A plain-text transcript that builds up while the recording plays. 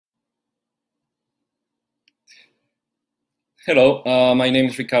Hello, my name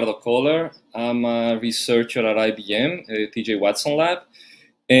is Ricardo Koller. I'm a researcher at IBM, TJ Watson Lab.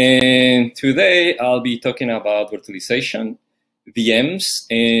 And today I'll be talking about virtualization, VMs,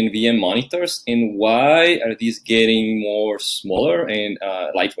 and VM monitors, and why are these getting more smaller and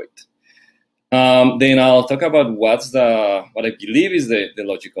lightweight. Then I'll talk about what I believe is the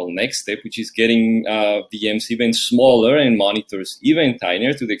logical next step, which is getting VMs even smaller and monitors even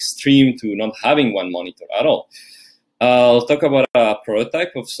tinier, to the extreme to not having one monitor at all. I'll talk about a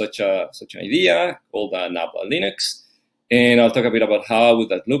prototype of such an idea called Nabla Linux, and I'll talk a bit about how would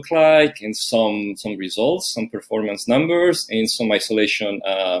that look like, and some results, some performance numbers, and some isolation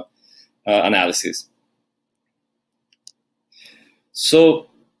analysis. So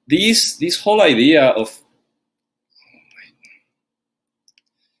this whole idea of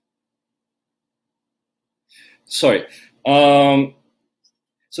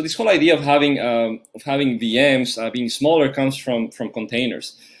So this whole idea of having VMs being smaller comes from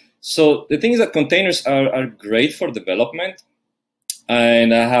containers. So the thing is that containers are great for development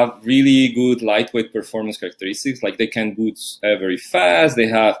and have really good lightweight performance characteristics. Like they can boot very fast, they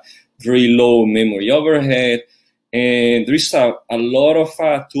have very low memory overhead, and there is a lot of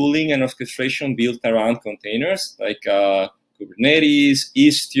tooling and orchestration built around containers, like Kubernetes,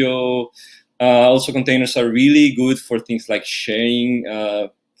 Istio. Also, containers are really good for things like sharing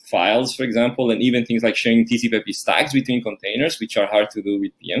files, for example, and even things like sharing TCP/IP stacks between containers, which are hard to do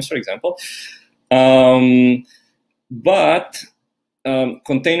with VMs, for example. But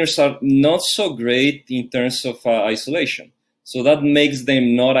containers are not so great in terms of isolation. So that makes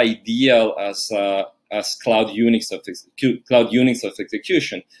them not ideal as cloud Unix of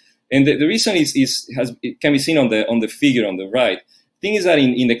execution. And the reason it can be seen on the figure on the right. The thing is that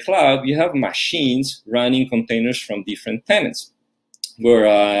in the cloud, you have machines running containers from different tenants, where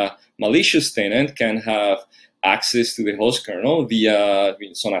a malicious tenant can have access to the host kernel via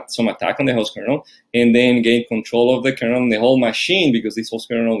some attack on the host kernel, and then gain control of the kernel and the whole machine, because this host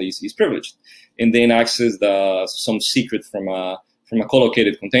kernel is privileged, and then access some secret from a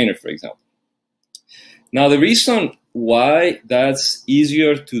collocated container, for example. Now, the reason why that's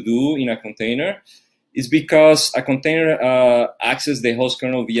easier to do in a container is because a container accesses the host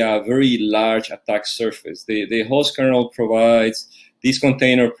kernel via a very large attack surface. The host kernel provides these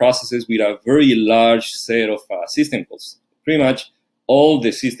container processes with a very large set of system calls, pretty much all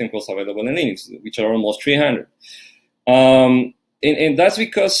the system calls available in Linux, which are almost 300. And that's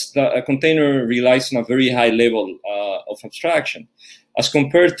because a container relies on a very high level of abstraction, as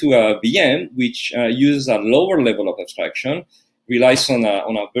compared to a VM, which uses a lower level of abstraction, relies on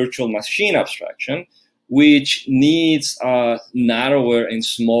a virtual machine abstraction, which needs a narrower and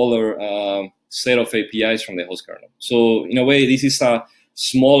smaller set of APIs from the host kernel. So in a way, this is a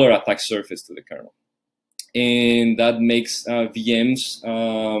smaller attack surface to the kernel. And that makes that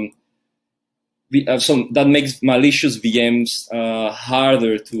makes malicious VMs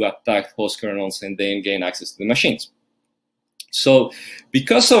harder to attack host kernels and then gain access to the machines. So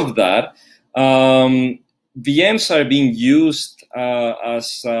because of that, VMs are being used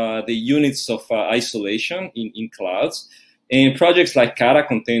as the units of isolation in clouds. And projects like Kata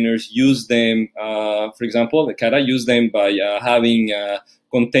containers use them, for example, Kata use them by having a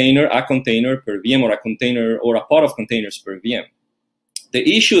container per VM, or a container or a pot of containers per VM.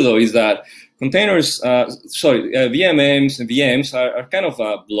 The issue, though, is that VMs and VMs are kind of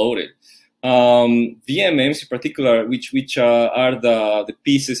bloated. VMs in particular, which are the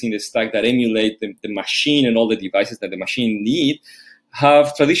pieces in the stack that emulate the machine and all the devices that the machine need,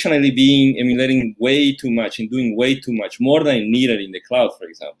 have traditionally been emulating way too much and doing way too much, more than needed in the cloud, for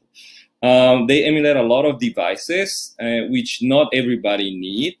example. They emulate a lot of devices, which not everybody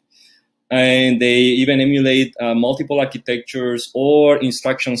need. And they even emulate multiple architectures or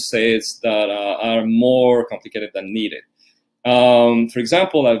instruction sets that are more complicated than needed. For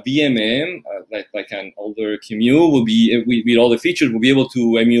example, a VMM, like an older QEMU, will be, with all the features, will be able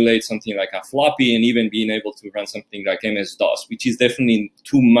to emulate something like a floppy, and even being able to run something like MS-DOS, which is definitely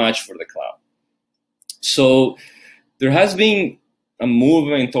too much for the cloud. So there has been a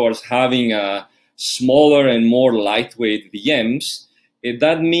movement towards having smaller and more lightweight VMs.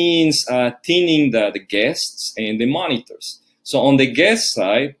 That means thinning the guests and the monitors. So on the guest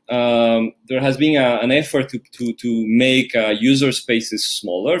side, there has been an effort to make user spaces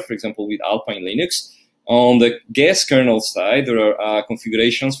smaller, for example, with Alpine Linux. On the guest kernel side, there are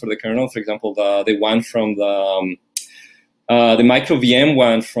configurations for the kernel, for example, the one from the micro VM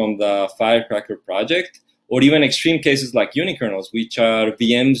one from the Firecracker project, or even extreme cases like unikernels, which are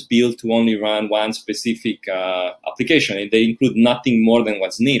VMs built to only run one specific application, and they include nothing more than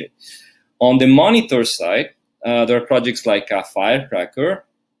what's needed. On the monitor side, there are projects like Firecracker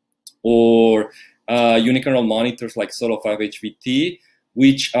or unikernel monitors like Solo5HVT,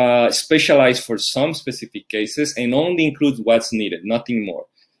 which specialize for some specific cases and only include what's needed, nothing more,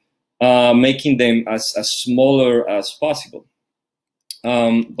 making them as smaller as possible.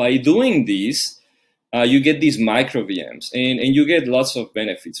 By doing this, you get these micro VMs, and you get lots of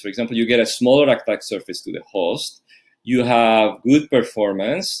benefits. For example, you get a smaller attack surface to the host. You have good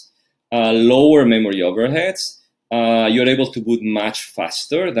performance, lower memory overheads. You're able to boot much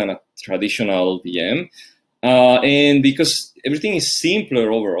faster than a traditional VM. And because everything is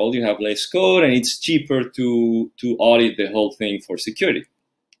simpler overall, you have less code, and it's cheaper to audit the whole thing for security.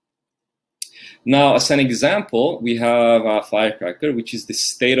 Now, as an example, we have Firecracker, which is the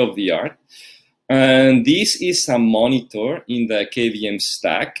state of the art. And this is a monitor in the KVM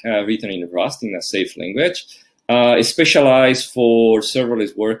stack written in Rust in a safe language, specialized for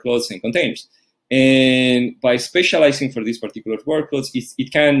serverless workloads and containers. And by specializing for these particular workloads,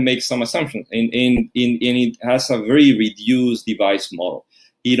 it can make some assumptions, and it has a very reduced device model.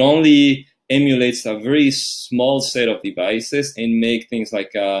 It only emulates a very small set of devices and make things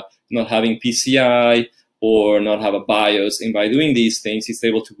like not having PCI or not have a BIOS. And by doing these things, it's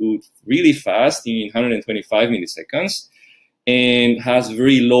able to boot really fast in 125 milliseconds and has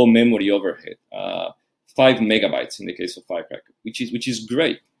very low memory overhead, 5 megabytes in the case of Firecracker, which is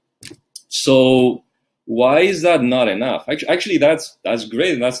great. So why is that not enough? Actually, that's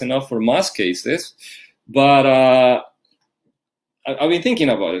great. That's enough for most cases. But I've been thinking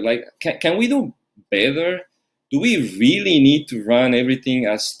about it. Like, can we do better? Do we really need to run everything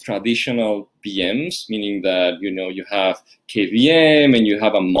as traditional VMs, meaning that you have KVM and you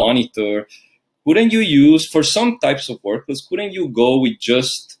have a monitor? Couldn't you use, for some types of workloads, couldn't you go with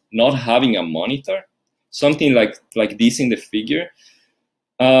just not having a monitor? Something like this in the figure.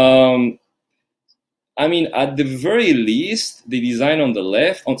 I mean, at the very least, the design on the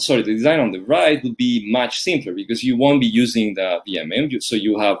the design on the right would be much simpler because you won't be using the VMM, so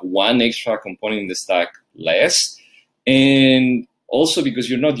you have one extra component in the stack less. And also because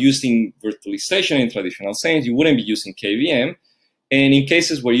you're not using virtualization in traditional sense, you wouldn't be using KVM. And in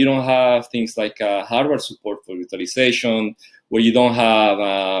cases where you don't have things like hardware support for virtualization, where you don't have,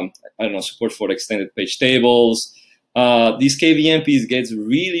 support for extended page tables, this KVM piece gets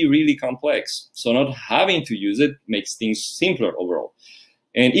really, really complex. So not having to use it makes things simpler overall.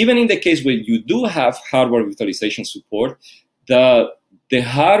 And even in the case where you do have hardware virtualization support, the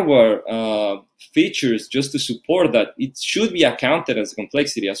hardware features just to support that, it should be accounted as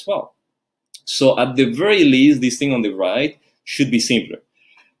complexity as well. So at the very least, this thing on the right should be simpler.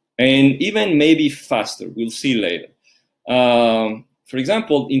 And even maybe faster, we'll see later. For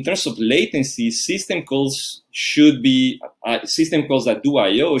example, in terms of latency, system calls should be system calls that do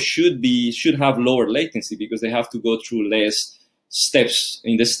I/O should have lower latency because they have to go through less steps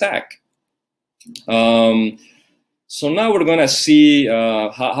in the stack. So now we're gonna see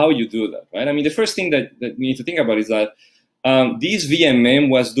how you do that, right? I mean, the first thing that we need to think about is that this VMM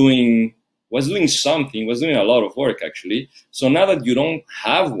was doing a lot of work actually. So now that you don't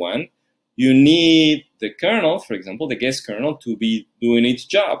have one, you need the kernel, for example, the guest kernel, to be doing its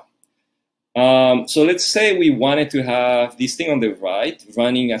job. So let's say we wanted to have this thing on the right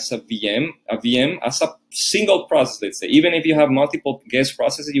running as a VM as a single process, let's say. Even if you have multiple guest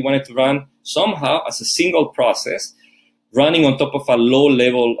processes, you want it to run somehow as a single process, running on top of a low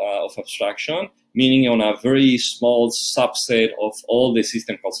level of abstraction, meaning on a very small subset of all the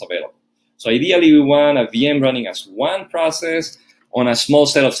system calls available. So ideally, we want a VM running as one process on a small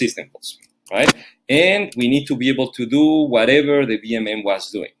set of system calls, right? And we need to be able to do whatever the VMM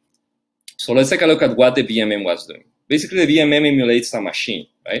was doing. So let's take a look at what the VMM was doing. Basically, the VMM emulates a machine,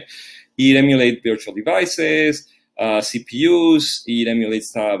 right? It emulates virtual devices, CPUs, it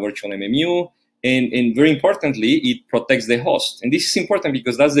emulates a virtual MMU, and very importantly, it protects the host. And this is important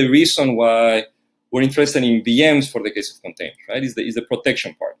because that's the reason why we're interested in VMs for the case of containers, right? Is the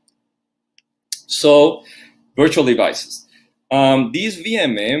protection part. So, virtual devices. This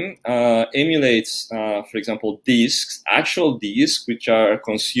VMM emulates, for example, disks, actual disks, which are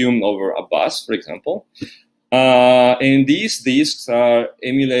consumed over a bus, for example. And these disks are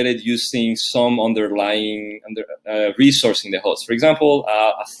emulated using some underlying resource in the host. For example,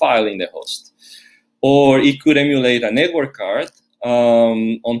 a file in the host. Or it could emulate a network card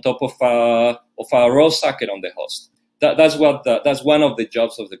on top of a raw socket on the host. That's one of the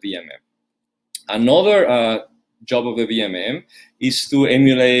jobs of the VMM. Another job of the VMM is to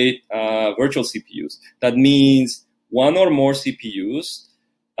emulate virtual CPUs. That means one or more CPUs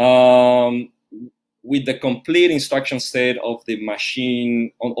with the complete instruction set of the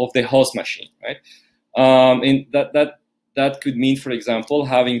machine, of the host machine, right? And that could mean, for example,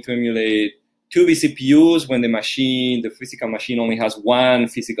 having to emulate 2 vCPUs when the physical machine only has 1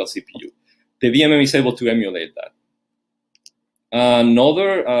 physical CPU. The VMM is able to emulate that.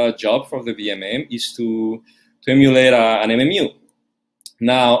 Another job for the VMM is to emulate an MMU.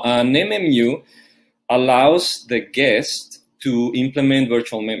 Now, an MMU allows the guest to implement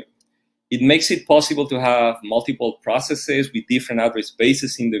virtual memory. It makes it possible to have multiple processes with different address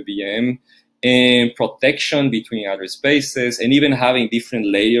spaces in the VM, and protection between address spaces, and even having different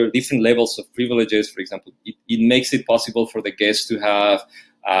levels of privileges. For example, it makes it possible for the guest to have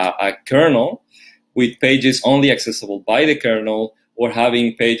a kernel with pages only accessible by the kernel, or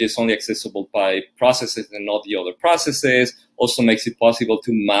having pages only accessible by processes and not the other processes. Also makes it possible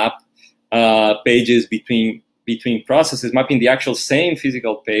to map pages between processes, mapping the actual same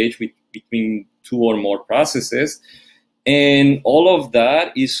physical page between 2 or more processes. And all of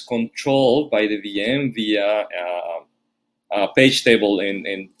that is controlled by the VM via a page table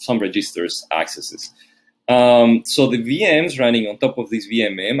and some registers accesses. So the VMs running on top of this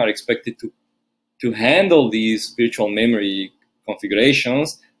VMM are expected to handle these virtual memory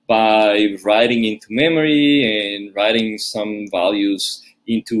configurations by writing into memory and writing some values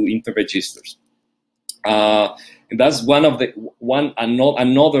into registers. And that's another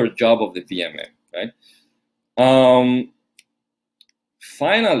job of the VMM, right?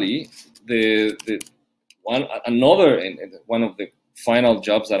 Finally, one of the final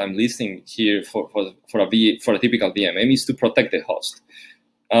jobs that I'm listing here for a typical VMM is to protect the host.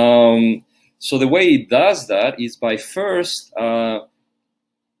 So the way it does that is by first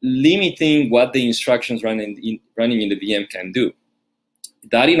limiting what the instructions running in the VM can do.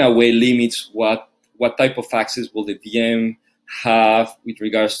 That in a way limits what type of access will the VM have with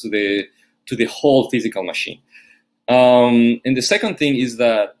regards to the whole physical machine. And the second thing is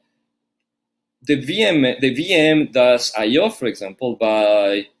that the VM does I/O, for example,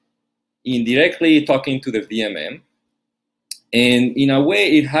 by indirectly talking to the VMM, and in a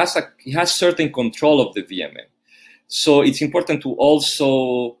way it has certain control of the VMM. So it's important to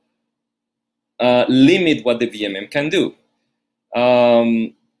also limit what the VMM can do.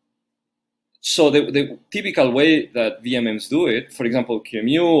 So the typical way that VMMs do it, for example,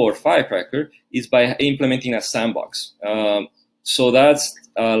 QEMU or Firecracker, is by implementing a sandbox. So that's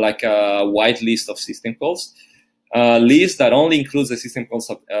like a white list of system calls, list that only includes the system calls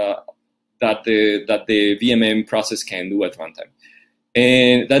that the VMM process can do at runtime.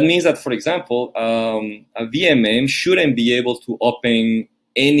 And that means that, for example, a VMM shouldn't be able to open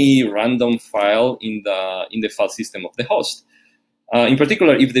any random file in the file system of the host. In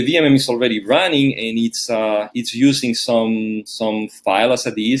particular, if the VMM is already running and it's using some file as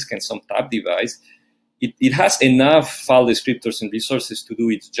a disk and some tab device, it has enough file descriptors and resources to do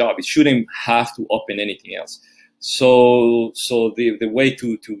its job. It shouldn't have to open anything else. So the way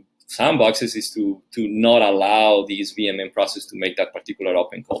to sandboxes is to not allow these VMM process to make that particular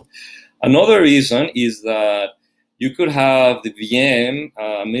open call. Another reason is that you could have the VM,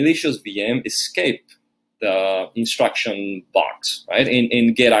 malicious VM, escape the instruction box, right,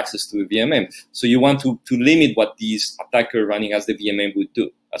 and get access to the VMM. So you want to limit what these attacker running as the VMM would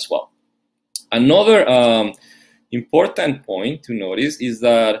do as well. Another important point to notice is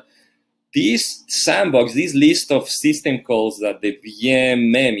that this sandbox, this list of system calls that the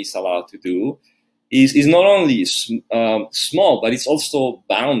VMM is allowed to do, is not only small, but it's also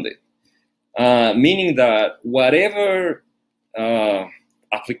bounded, meaning that whatever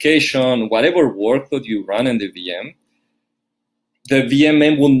application, whatever workload you run in the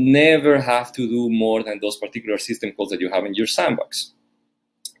VMM will never have to do more than those particular system calls that you have in your sandbox.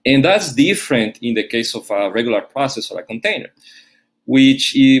 And that's different in the case of a regular process or a container, where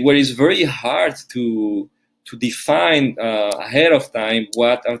it's very hard to define ahead of time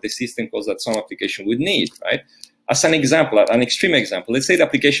what are the system calls that some application would need, right? As an example, an extreme example, let's say the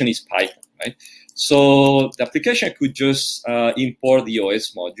application is Python, right? So the application could just import the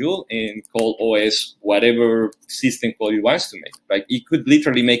OS module and call OS whatever system call it wants to make, right? It could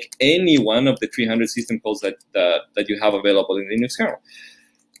literally make any one of the 300 system calls that you have available in the Linux kernel.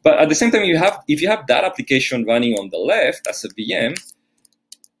 But at the same time, if you have that application running on the left as a VM,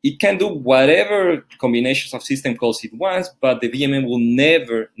 it can do whatever combinations of system calls it wants, but the VMM will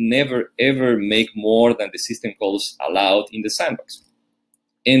never, ever make more than the system calls allowed in the sandbox.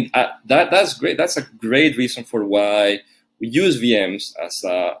 And that's great. That's a great reason for why we use VMs as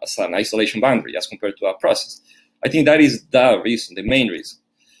an isolation boundary as compared to a process. I think that is the reason, the main reason.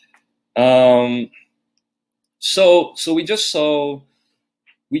 So we just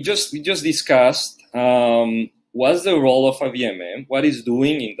discussed what's the role of a VMM, what it's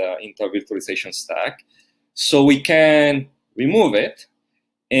doing in the virtualization stack, so we can remove it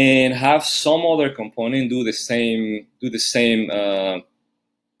and have some other component do the same,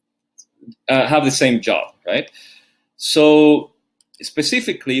 have the same job, right? So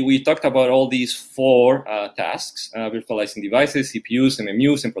specifically, we talked about all these four tasks: virtualizing devices, CPUs,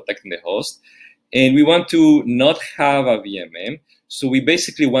 MMUs, and protecting the host. And we want to not have a VMM. So we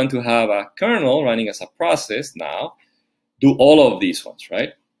basically want to have a kernel running as a process now, do all of these ones,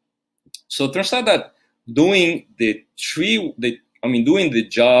 right? So it turns out that doing the jobs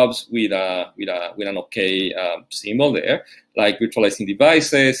with an OK symbol there, like virtualizing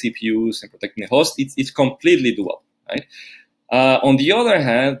devices, CPUs, and protecting the host, it's completely doable, right? On the other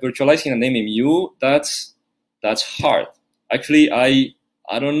hand, virtualizing an MMU, that's hard. Actually, I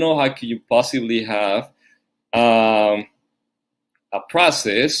don't know how could you possibly have a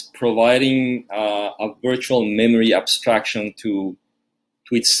process providing a virtual memory abstraction to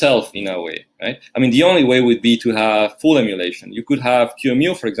itself in a way, right? I mean, the only way would be to have full emulation. You could have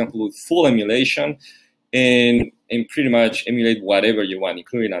QEMU, for example, with full emulation and pretty much emulate whatever you want,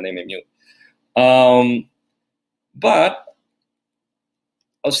 including an MMU. But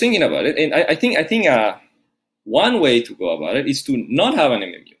I was thinking about it, and I think one way to go about it is to not have an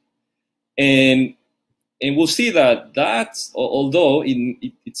MMU. And we'll see that although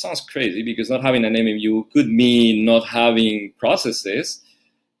it sounds crazy because not having an MMU could mean not having processes,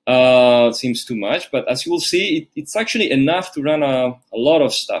 seems too much. But as you will see, it's actually enough to run a lot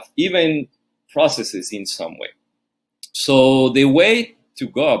of stuff, even processes in some way. So the way to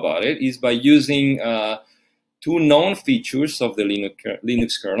go about it is by using two known features of the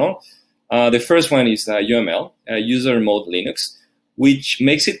Linux kernel. The first one is UML, user mode Linux, which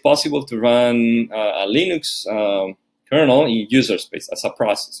makes it possible to run a Linux kernel in user space as a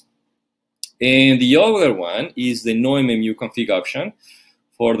process. And the other one is the no MMU config option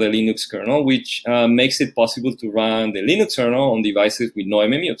for the Linux kernel, which makes it possible to run the Linux kernel on devices with no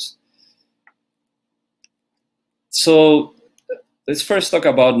MMUs. So let's first talk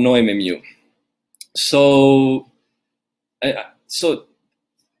about no MMU. So I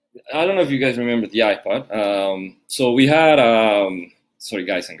don't know if you guys remember the iPod. So we had, sorry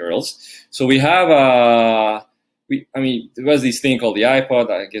guys and girls. So we have, there was this thing called the iPod.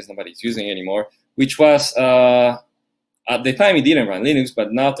 I guess nobody's using it anymore, which was, at the time it didn't run Linux,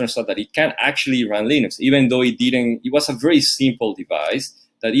 but now it turns out that it can actually run Linux, even though it was a very simple device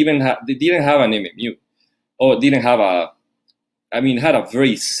that it didn't have an MMU, or it didn't have it had a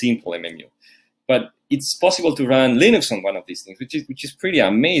very simple MMU. But it's possible to run Linux on one of these things, which is pretty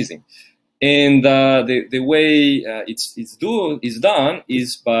amazing. And the way it's done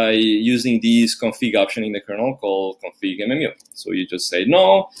is by using this config option in the kernel called config MMU. So you just say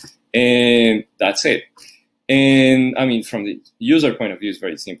no, and that's it. And I mean, from the user point of view, it's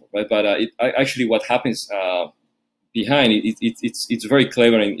very simple, right? But actually, what happens behind it's very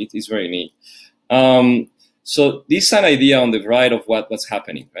clever and it's very neat. So this is an idea on the right of what's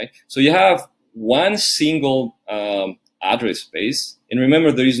happening, right? So you have one single address space, and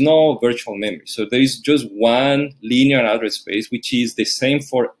remember, there is no virtual memory. So there is just one linear address space, which is the same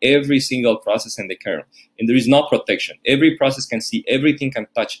for every single process in the kernel. And there is no protection. Every process can see everything, can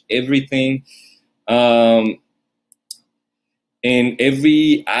touch everything. And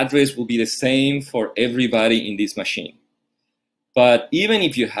every address will be the same for everybody in this machine. But even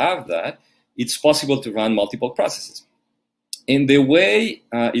if you have that, it's possible to run multiple processes. And the way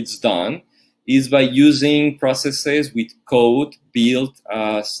it's done is by using processes with code built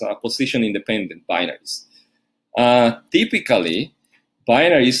as position-independent binaries. Typically,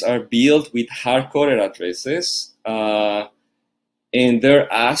 binaries are built with hard-coded addresses, and they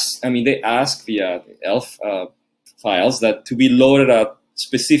ask via the ELF files that to be loaded at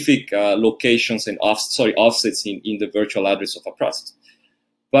specific locations and offsets in the virtual address of a process.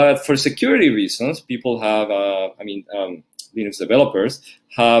 But for security reasons, people have, Linux developers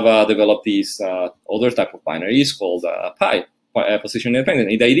have developed these other type of binaries called PI, position independent.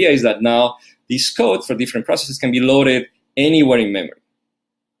 And the idea is that now this code for different processes can be loaded anywhere in memory.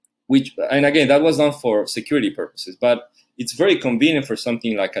 And again, that was done for security purposes, but it's very convenient for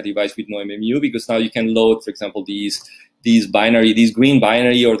something like a device with no MMU, because now you can load, for example, these green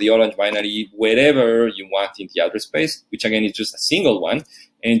binary or the orange binary, wherever you want in the address space, which again is just a single one,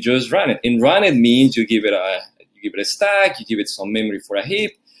 and just run it. And run it means you give it a stack, you give it some memory for a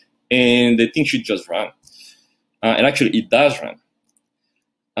heap, and the thing should just run. And actually, it does run.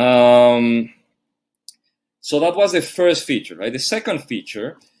 So that was the first feature, right? The second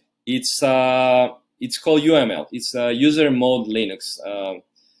feature, it's called UML. It's user mode Linux.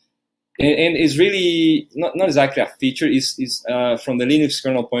 and it's really not exactly a feature. Is from the Linux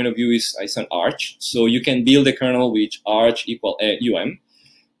kernel point of view, is an arch. So you can build a kernel with arch equal um,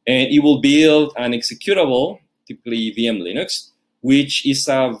 and it will build an executable, typically VM Linux, which is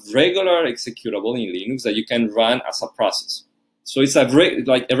a regular executable in Linux that you can run as a process. So it's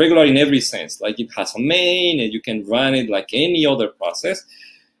like a regular in every sense. Like it has a main, and you can run it like any other process.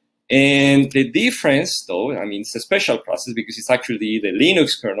 And the difference, though, I mean, it's a special process because it's actually the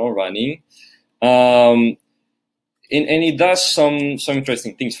Linux kernel running, and it does some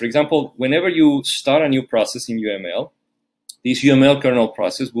interesting things. For example, whenever you start a new process in UML, this UML kernel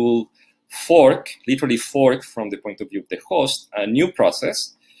process will literally fork from the point of view of the host, a new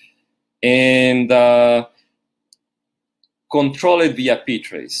process, and control it via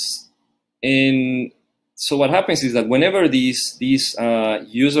ptrace. And so what happens is that whenever this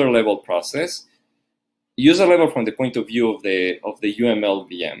user level process, user level from the point of view of the UML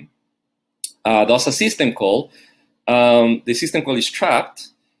VM, does a system call, the system call is trapped,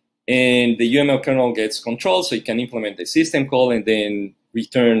 and the UML kernel gets control, so it can implement the system call and then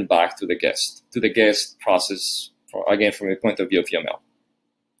return back to the guest process, again from the point of view of UML.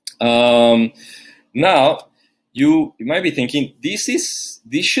 Now, you might be thinking this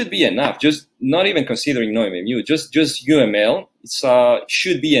should be enough. Just not even considering NoMMU, just UML.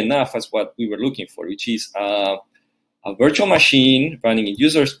 Should be enough as what we were looking for, which is a virtual machine running in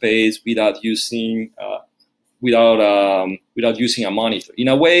user space without using using a monitor. In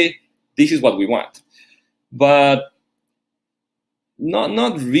a way, this is what we want, but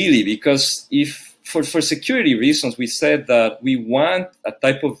not really, because if for security reasons we said that we want a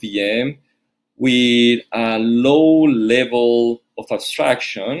type of VM with a low level of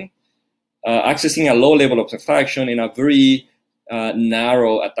abstraction, accessing a low level of abstraction in a very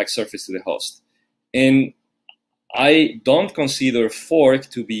narrow attack surface to the host. And I don't consider fork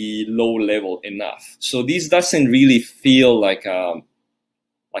to be low level enough. So this doesn't really feel like a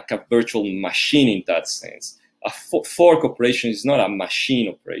virtual machine in that sense. A fork operation is not a machine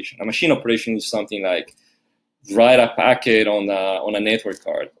operation. A machine operation is something like write a packet on a network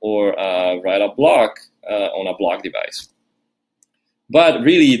card, or write a block on a block device. But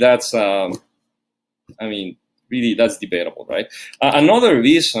really, that's really that's debatable, right? Another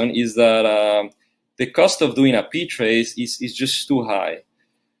reason is that the cost of doing a ptrace is just too high.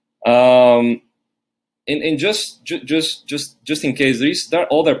 And just in case, there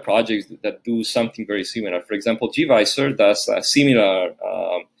are other projects that do something very similar. For example, gvisor does a similar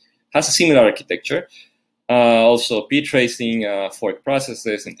has a similar architecture. Also ptracing fork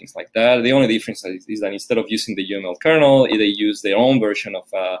processes and things like that. The only difference is that instead of using the UML kernel, they use their own version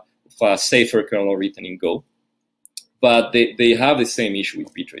of a safer kernel written in Go. But they have the same issue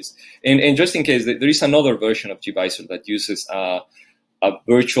with ptrace. And just in case, there is another version of gvisor that uses a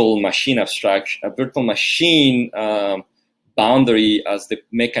virtual machine abstraction, a virtual machine boundary as the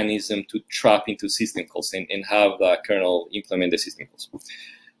mechanism to trap into system calls and have the kernel implement the system calls.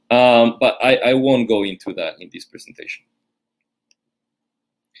 But I won't go into that in this presentation.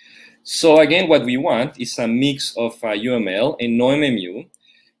 So again, what we want is a mix of UML and NoMMU,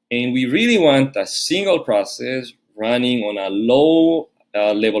 and we really want a single process running on a low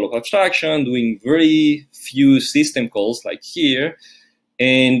level of abstraction, doing very few system calls like here,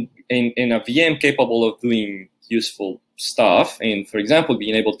 and a VM capable of doing useful stuff, and for example,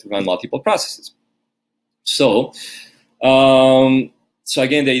 being able to run multiple processes. So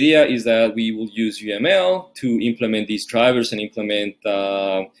again, the idea is that we will use UML to implement these drivers and implement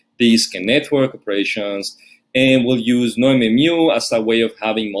disk and network operations, and we'll use NoMMU as a way of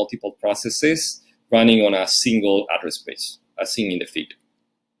having multiple processes running on a single address space, as seen in the figure.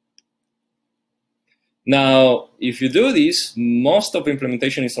 Now, if you do this, most of the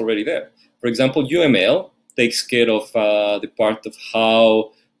implementation is already there. For example, UML takes care of the part of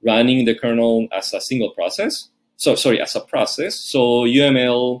how running the kernel as a single process. As a process. So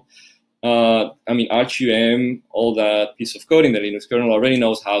UML, ArchUM, all that piece of code in the Linux kernel already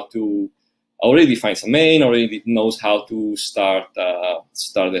knows how to, already defines a main, already knows how to start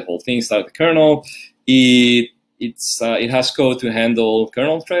the whole thing, start the kernel. It has code to handle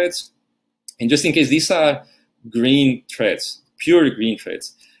kernel threads. And just in case, these are green threads, pure green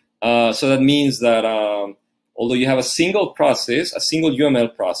threads. So that means that although you have a single process, a single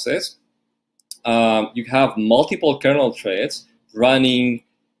UML process, you have multiple kernel threads running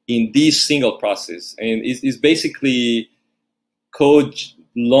in this single process. And it's basically code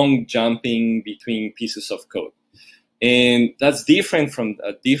long jumping between pieces of code. And that's different from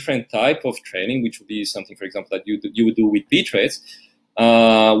a different type of threading, which would be something, for example, that you would do with pthreads,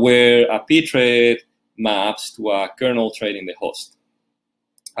 where a pthread maps to a kernel thread in the host.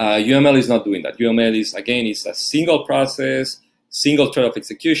 UML is not doing that. UML is, again, is a single process, single thread of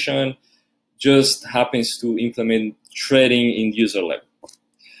execution, just happens to implement threading in user level.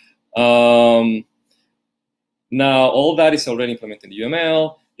 Now, all that is already implemented in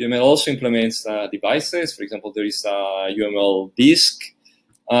UML. UML also implements devices. For example, there is a UML disk,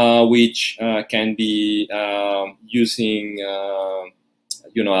 which can be using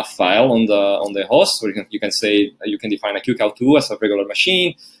a file on the host. Or you can say you can define a QCOW2 as a regular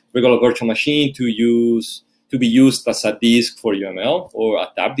virtual machine to be used as a disk for UML, or a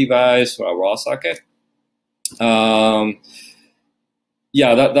tab device, or a raw socket. That's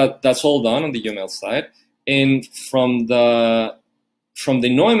all done on the UML side. And from the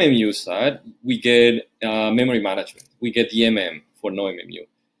NoMMU side, we get memory management. We get the for NoMMU.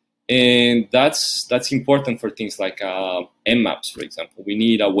 And that's important for things like MMaps, for example. We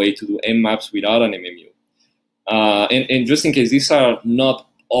need a way to do MMaps without an MMU. And just in case, these are not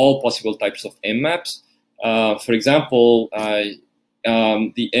all possible types of MMaps. For example, the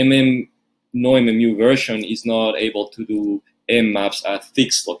NoMMU version is not able to do MMaps at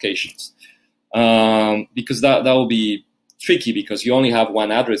fixed locations. Because that will be tricky, because you only have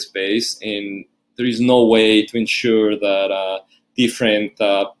one address space, and there is no way to ensure that different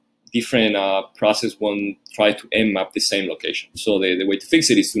process won't try to mmap the same location. So the way to fix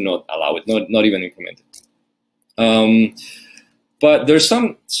it is to not allow it, not even implement it. But there's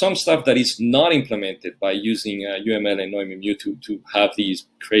some stuff that is not implemented by using UML and NoMMU to have these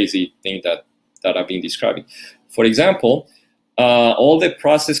crazy things that I've been describing. For example, all the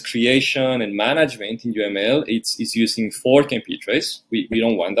process creation and management in UML, it's using fork and ptrace. We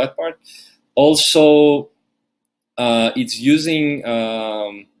don't want that part. Also, it's using,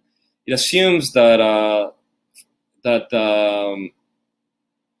 it assumes that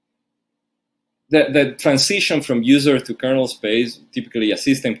the transition from user to kernel space, typically a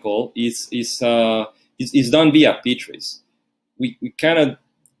system call, is done via ptrace. We cannot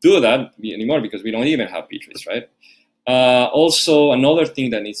do that anymore because we don't even have ptrace, right? Also, another thing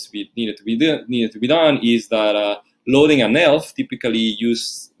that needed to be done is that loading an ELF typically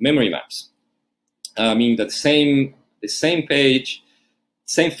use memory maps. Meaning that the same page,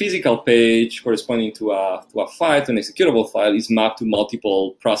 same physical page corresponding to a file, to an executable file, is mapped to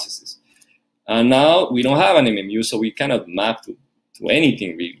multiple processes. And now we don't have an MMU, so we cannot map to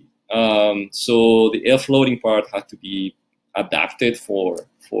anything really. So the ELF loading part had to be adapted for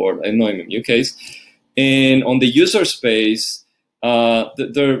a NoMMU case. And on the user space,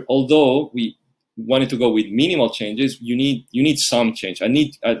 although we wanted to go with minimal changes, you need some change. At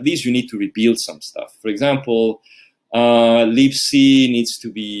least you need to rebuild some stuff. For example, libc needs to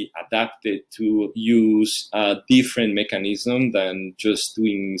be adapted to use a different mechanism than just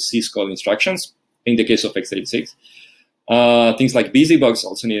doing syscall instructions in the case of x86. Things like busybox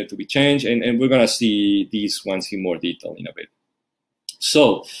also needed to be changed, and we're going to see these ones in more detail in a bit.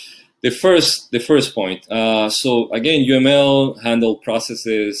 So the first point. So again, UML handled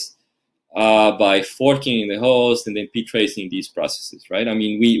processes by forking in the host and then ptracing these processes, right? I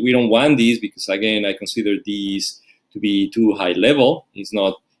mean, we don't want these because, again, I consider these to be too high level. It's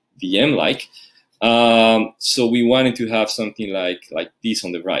not VM-like. So we wanted to have something like this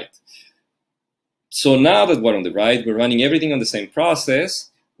on the right. So now that we're on the right, we're running everything on the same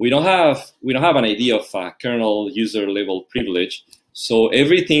process. We don't have an idea of a kernel user level privilege. So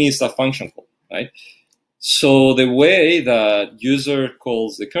everything is a function call, right? So the way that user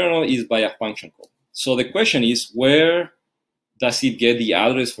calls the kernel is by a function call. So the question is, where does it get the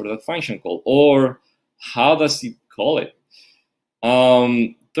address for that function call, or how does it call it?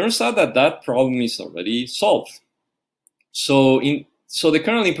 Turns out that problem is already solved. So the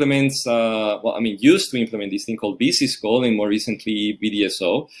kernel implements, used to implement this thing called bsyscall, and more recently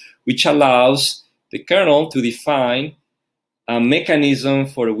VDSO, which allows the kernel to define a mechanism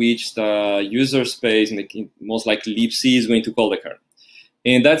for which the user space, most likely libc, is going to call the kernel.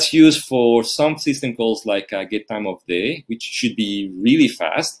 And that's used for some system calls like get time of day, which should be really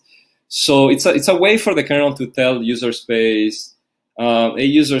fast. So it's a way for the kernel to tell user space, hey,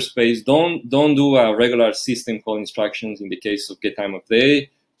 user space, don't do a regular system call instructions in the case of get time of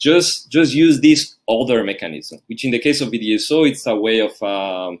day. Just use this other mechanism, which in the case of VDSO, it's a way of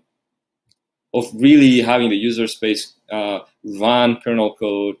really having the user space run kernel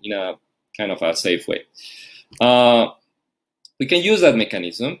code in a kind of a safe way. We can use that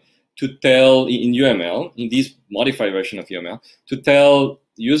mechanism to tell in UML, in this modified version of UML, to tell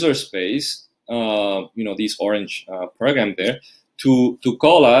user space, this orange program there, to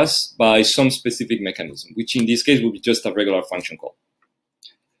call us by some specific mechanism, which in this case would be just a regular function call.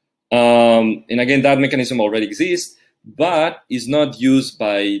 And again, that mechanism already exists. but is not used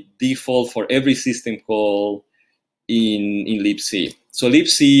by default for every system call in libc. So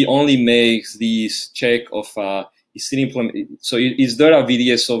libc only makes this check of is it implement. So is there a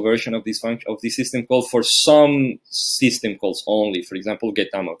VDSO version of this function of this system call for some system calls only? For example,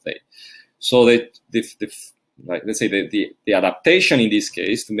 get time update. So that like let's say the adaptation in this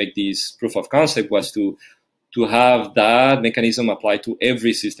case to make this proof of concept was to have that mechanism applied to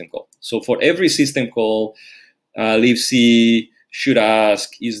every system call. So for every system call, libc should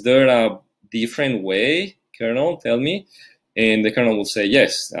ask, is there a different way, kernel, tell me? And the kernel will say,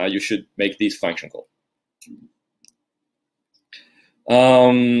 yes, you should make this function call.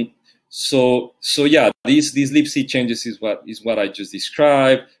 So yeah, these libc changes is what I just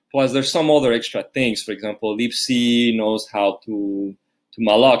described. Plus, there's some other extra things. For example, libc knows how to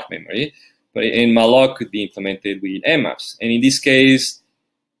malloc memory, but malloc could be implemented with mmaps. And in this case,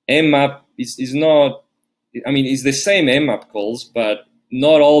 mmap is not. I mean, it's the same mmap calls, but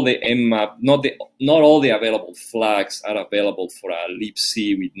not all the mmap, not all the available flags are available for a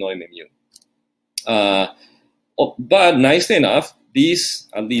libc with no MMU. But nicely enough,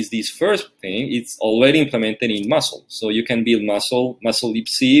 at least this first thing, it's already implemented in Muscle. So you can build Muscle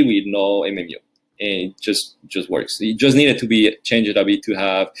libc with no MMU. And it just works. It just needed to be changed a bit to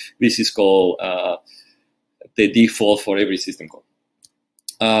have this is called the default for every system call.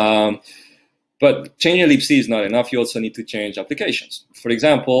 But changing libc is not enough. You also need to change applications. For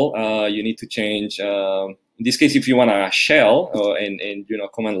example, you need to change, in this case, if you want a shell and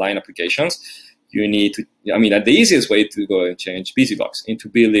command line applications, you need to, the easiest way to go and change BusyBox and to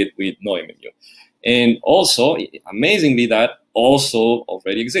build it with no MMU. And also, amazingly, that also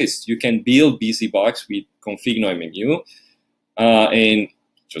already exists. You can build BusyBox with config no MMU, and it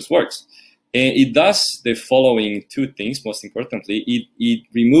just works. And it does the following two things, most importantly. It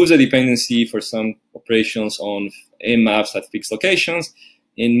removes a dependency for some operations on mmaps at fixed locations.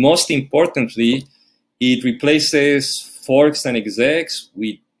 And most importantly, it replaces forks and execs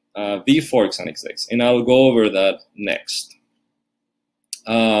with vforks and execs. And I'll go over that next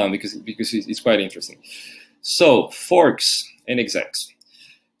because it's quite interesting. So forks and execs.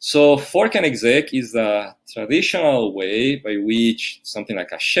 So fork and exec is the traditional way by which something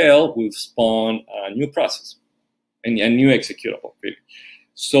like a shell will spawn a new process and a new executable, really.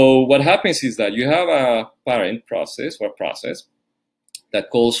 So what happens is that you have a parent process or process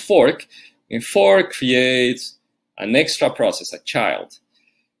that calls fork, and fork creates an extra process, a child.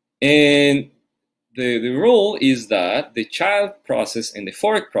 And the rule is that the child process and the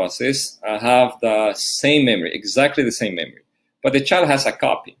fork process have the same memory, exactly the same memory. But the child has a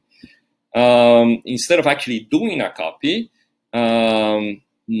copy. Instead of actually doing a copy,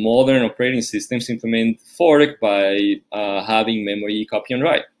 modern operating systems implement fork by having memory copy and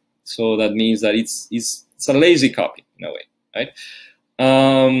write. So that means that it's a lazy copy in a way, right?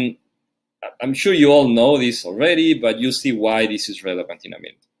 I'm sure you all know this already, but you'll see why this is relevant in a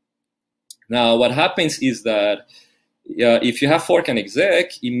minute. Now, what happens is that if you have fork and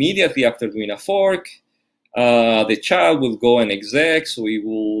exec, immediately after doing a fork, the child will go and exec, so it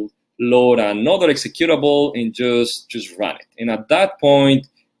will load another executable and just run it. And at that point,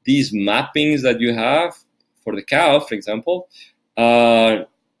 these mappings that you have for the cow, for example, are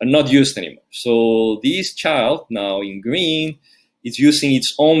not used anymore. So this child, now in green, is using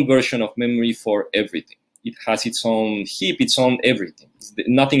its own version of memory for everything. It has its own heap, its own everything.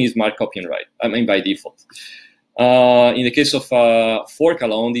 Nothing is marked copy and write, by default. In the case of fork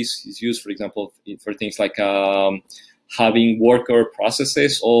alone, this is used, for example, for things like having worker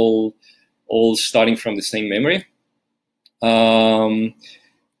processes all starting from the same memory.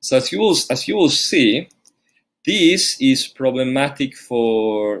 So as you will see, this is problematic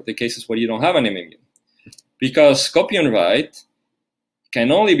for the cases where you don't have an MMU, because copy and write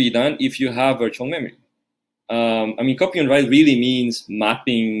can only be done if you have virtual memory. Copy and write really means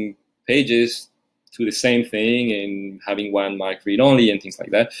mapping pages to the same thing and having one mark read-only and things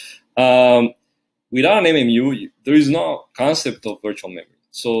like that. Without an MMU, there is no concept of virtual memory,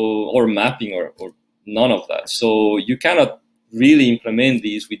 or mapping or none of that. So you cannot really implement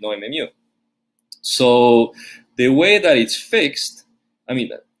these with no MMU. So the way that it's fixed,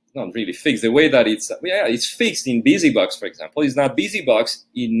 not really fixed, the way that it's fixed in BusyBox, for example, is that BusyBox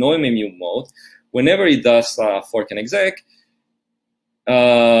in no MMU mode, whenever it does fork and exec,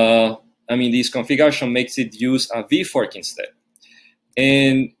 this configuration makes it use a vfork instead.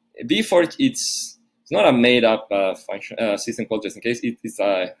 And vfork, it's not a made-up function system call, just in case. It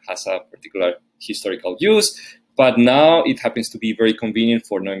has a particular historical use, but now it happens to be very convenient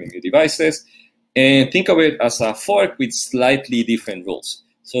for non-MMU devices. And think of it as a fork with slightly different rules.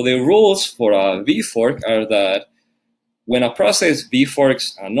 So the rules for a vfork are that when a process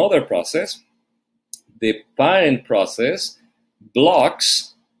forks another process, the parent process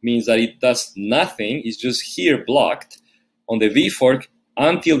blocks, means that it does nothing, it's just here blocked on the vfork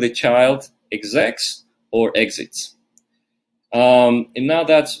until the child execs or exits. And now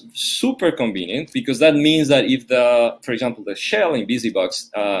that's super convenient, because that means that if for example, the shell in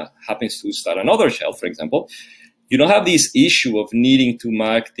BusyBox happens to start another shell, for example, you don't have this issue of needing to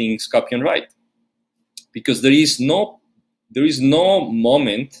mark things copy and write, because there is no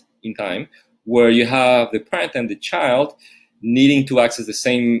moment in time where you have the parent and the child needing to access the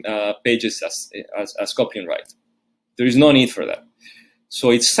same pages as copy and write. There is no need for that. So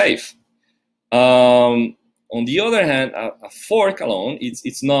it's safe. On the other hand, a fork alone,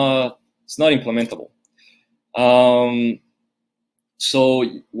 it's not implementable. So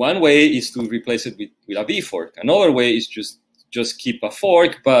one way is to replace it with a vfork. Another way is just keep a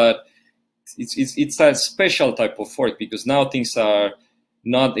fork, but it's a special type of fork, because now things are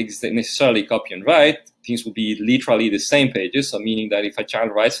not necessarily copy and write. Things will be literally the same pages, so meaning that if a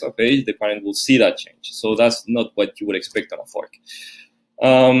child writes a page, the parent will see that change. So that's not what you would expect on a fork.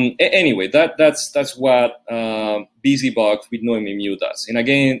 Anyway, that's what BusyBox with no MMU does. And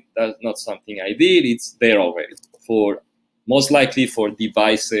again, that's not something I did. It's there already, for most likely for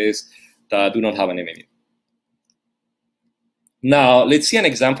devices that do not have an MMU. Now, let's see an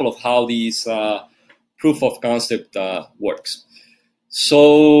example of how this proof of concept works.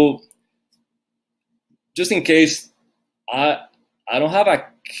 So, just in case I don't have a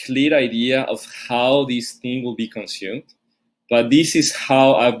clear idea of how this thing will be consumed, but this is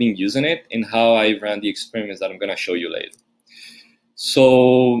how I've been using it and how I ran the experiments that I'm going to show you later.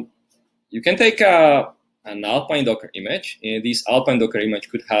 So, you can take an Alpine Docker image, and this Alpine Docker image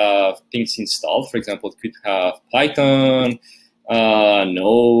could have things installed. For example, it could have Python,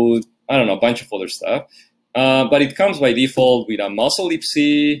 Node, I don't know, a bunch of other stuff. But it comes by default with a muscle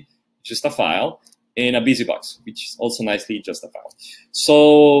libc, just a file, and a BusyBox, which is also nicely just a file.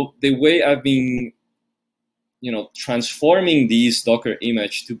 So the way I've been, transforming this Docker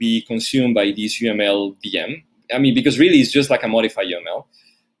image to be consumed by this UML VM, because really it's just like a modified UML.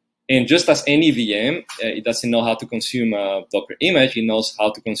 And just as any VM, it doesn't know how to consume a Docker image, it knows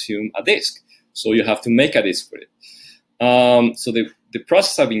how to consume a disk. So you have to make a disk for it. So the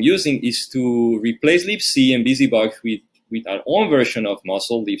process I've been using is to replace libc and BusyBox with our own version of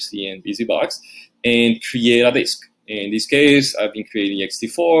muscle, libc, and BusyBox, and create a disk. In this case, I've been creating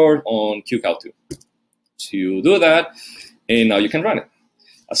ext4 on QCOW2 to do that, and now you can run it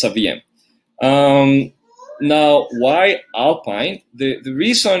as a VM. Now, why Alpine? The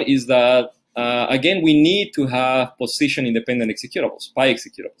reason is that, again, we need to have position-independent executables, PI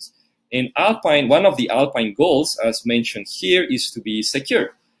executables. And Alpine, one of the Alpine goals, as mentioned here, is to be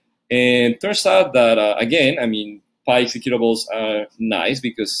secure. And it turns out that, again, PI executables are nice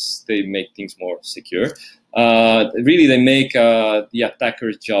because they make things more secure. Really, they make the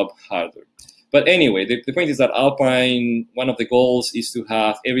attacker's job harder. But anyway, the point is that Alpine, one of the goals is to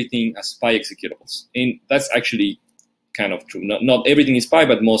have everything as PI executables. And that's actually kind of true. Not everything is PI,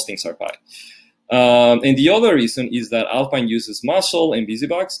 but most things are PI. And the other reason is that Alpine uses muscle and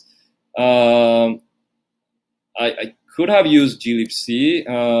BusyBox. I could have used glibc,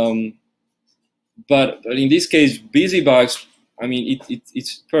 but in this case, BusyBox,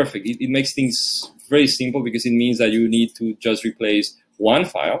 it's perfect. It makes things very simple because it means that you need to just replace one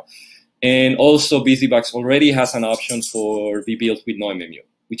file. And also, BusyBox already has an option for built with no MMU,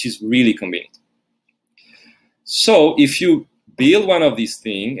 which is really convenient. So if you build one of these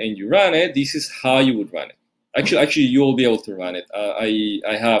things and you run it, this is how you would run it. Actually, you'll be able to run it.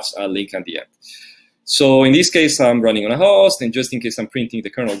 I have a link at the end. So in this case, I'm running on a host, and just in case I'm printing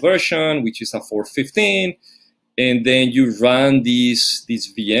the kernel version, which is a 4.15, and then you run this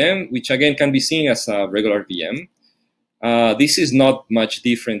VM, which again can be seen as a regular VM. This is not much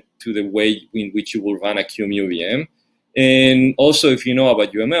different to the way in which you will run a QEMU VM. And also, if you know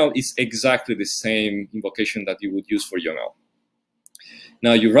about UML, it's exactly the same invocation that you would use for UML.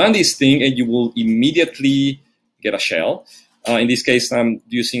 Now you run this thing and you will immediately get a shell. In this case, I'm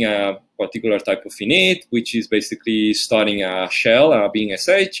using a particular type of init, which is basically starting a shell, being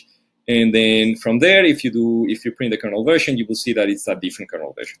sh. And then from there, if you print the kernel version, you will see that it's a different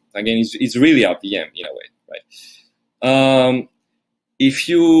kernel version. Again, it's really a VM in a way, right? If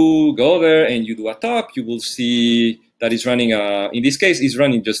you go there and you do a top, you will see that it's running, in this case, it's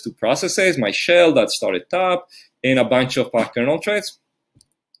running just two processes, my shell that started top, and a bunch of kernel threads.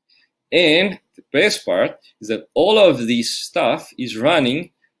 And the best part is that all of this stuff is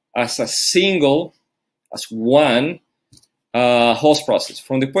running as one host process.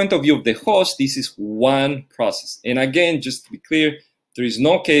 From the point of view of the host, this is one process. And again, just to be clear, there is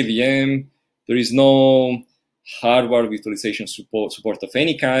no KVM, there is no hardware virtualization support of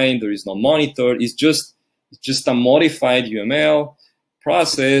any kind, there is no monitor. It's just a modified UML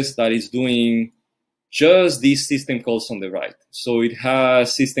process that is doing just these system calls on the right. So it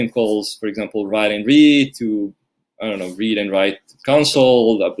has system calls, for example, write and read to, I don't know, read and write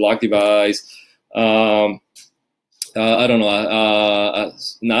console, a block device, I don't know, a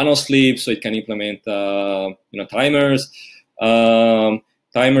nano sleep, so it can implement, timers,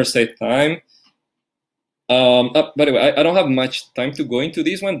 timer set time. By the way, I don't have much time to go into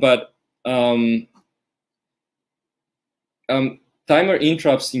this one, but timer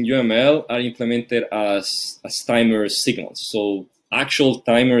interrupts in UML are implemented as timer signals. So actual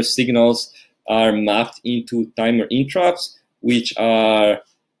timer signals are mapped into timer interrupts, which are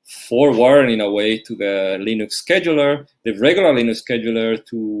forward in a way to the Linux scheduler, the regular Linux scheduler,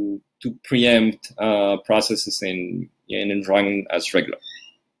 to preempt processes and run as regular.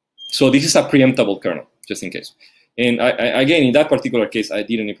 So this is a preemptable kernel, just in case. And again, in that particular case, I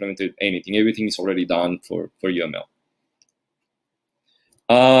didn't implement anything. Everything is already done for UML.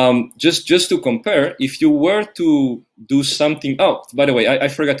 Just to compare, if you were to do something, oh, by the way, I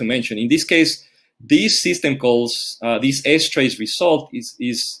forgot to mention, in this case, these system calls, this strace result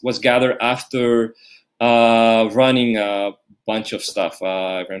was gathered after running a bunch of stuff.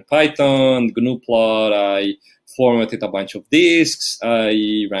 I ran Python, GNU plot, I formatted a bunch of disks,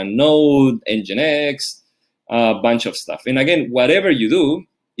 I ran Node, Nginx, a bunch of stuff. And again, whatever you do,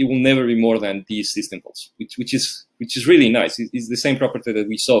 it will never be more than these system calls, which is really nice. It's the same property that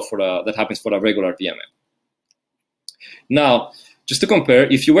we saw that happens for a regular VMM. Now, just to compare,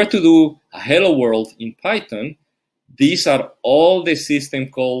 if you were to do a hello world in Python, these are all the system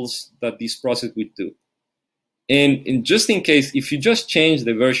calls that this process would do. And just in case, if you just change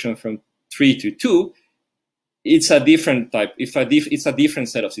the version from 3 to 2, it's a different type. It's a different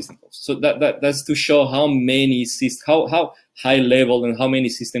set of system calls. So that's to show how many how high level and how many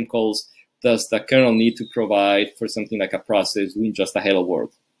system calls does the kernel need to provide for something like a process doing just a hello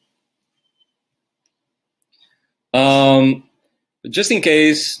world. Just in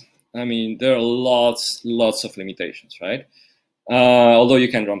case, I mean, there are lots of limitations, right? Although you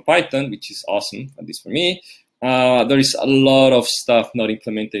can run Python, which is awesome, at least for me, there is a lot of stuff not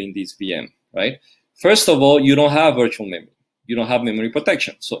implemented in this VM, right? First of all, you don't have virtual memory. You don't have memory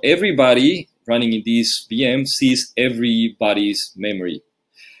protection. So everybody running in this VM sees everybody's memory.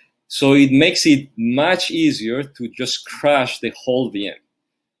 So it makes it much easier to just crash the whole VM.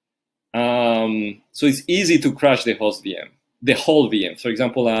 So it's easy to crash the whole VM. For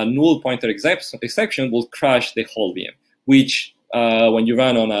example, a null pointer exception will crash the whole VM, which when you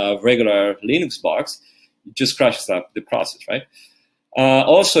run on a regular Linux box, it just crashes up the process, right?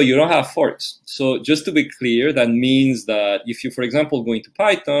 Also, you don't have forks. So just to be clear, that means that if you, for example, go into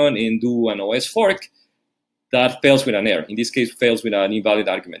Python and do an OS fork, that fails with an error. In this case, fails with an invalid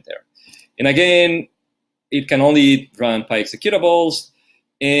argument error. And again, it can only run Py executables,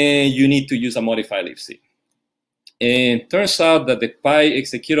 and you need to use a modified libc. And it turns out that the Py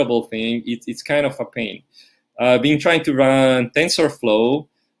executable thing, it's kind of a pain. I've been trying to run TensorFlow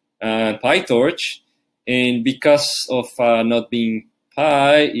and PyTorch, and because of not being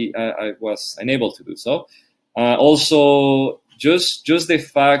Py, I was unable to do so. Also, just the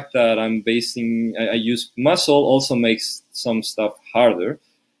fact that I use Muscle also makes some stuff harder.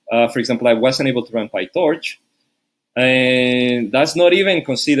 For example, I wasn't able to run PyTorch, and that's not even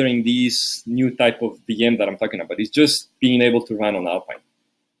considering this new type of VM that I'm talking about. It's just being able to run on Alpine.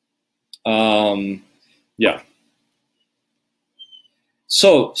 Yeah.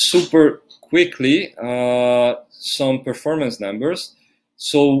 So super quickly, some performance numbers.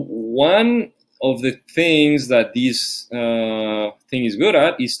 So one of the things that this thing is good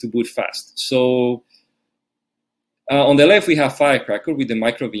at is to boot fast. So on the left, we have Firecracker with the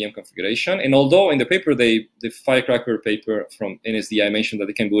micro VM configuration. And although in the paper, the Firecracker paper from NSD, I mentioned that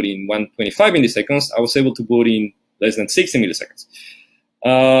they can boot in 125 milliseconds, I was able to boot in less than 60 milliseconds,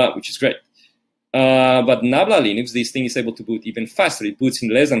 which is great. But Nabla Linux, this thing is able to boot even faster. It boots in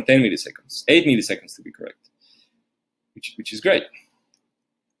less than 10 milliseconds, 8 milliseconds to be correct, which is great.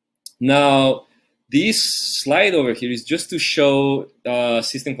 Now, this slide over here is just to show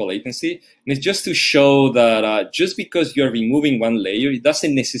system call latency. And it's just to show that just because you're removing one layer, it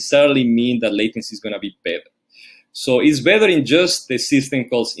doesn't necessarily mean that latency is going to be better. So it's better in just the system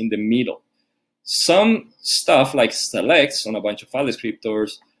calls in the middle. Some stuff like selects on a bunch of file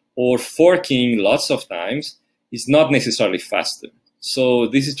descriptors or forking lots of times is not necessarily faster. So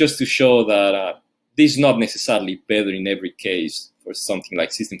this is just to show that this is not necessarily better in every case for something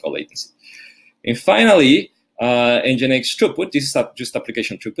like system call latency. And finally, Nginx throughput. This is just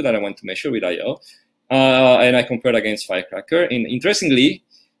application throughput that I want to measure with I/O, and I compared against Firecracker. And interestingly,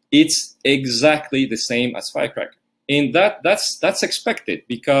 it's exactly the same as Firecracker, and that's expected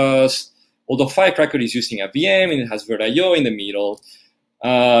because although Firecracker is using a VM and it has VirtIO in the middle,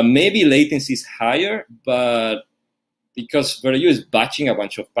 maybe latency is higher, but because VirtIO is batching a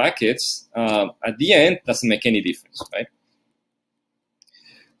bunch of packets, at the end, doesn't make any difference, right?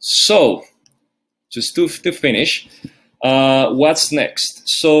 So, just to finish, what's next?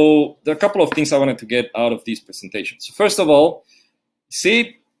 So, there are a couple of things I wanted to get out of this presentation. So, first of all,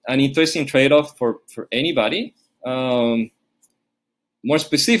 see an interesting trade-off for anybody. More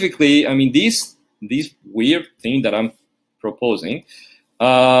specifically, I mean, this weird thing that I'm proposing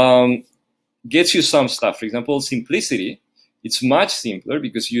gets you some stuff. For example, simplicity. It's much simpler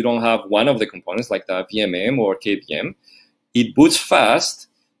because you don't have one of the components like the VMM or KVM. It boots fast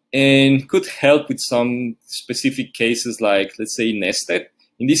and could help with some specific cases like, let's say, nested.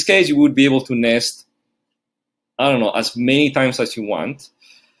 In this case, you would be able to nest, I don't know, as many times as you want.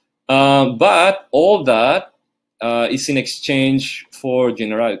 But all that is in exchange for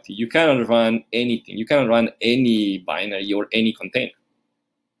generality. You cannot run anything. You cannot run any binary or any container.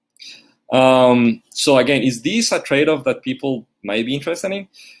 So again, is this a trade-off that people might be interested in?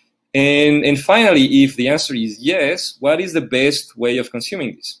 And finally, if the answer is yes, what is the best way of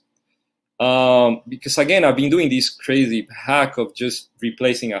consuming this? Because again, I've been doing this crazy hack of just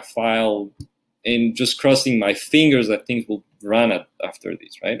replacing a file and just crossing my fingers that things will run after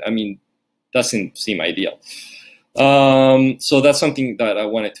this, right? I mean, doesn't seem ideal. So that's something that I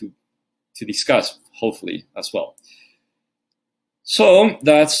wanted to discuss, hopefully, as well. So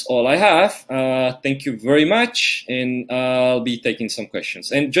that's all I have. Thank you very much, and I'll be taking some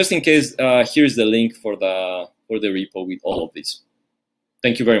questions. And just in case, here's the link for the repo with all of this.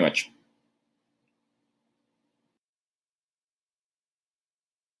 Thank you very much.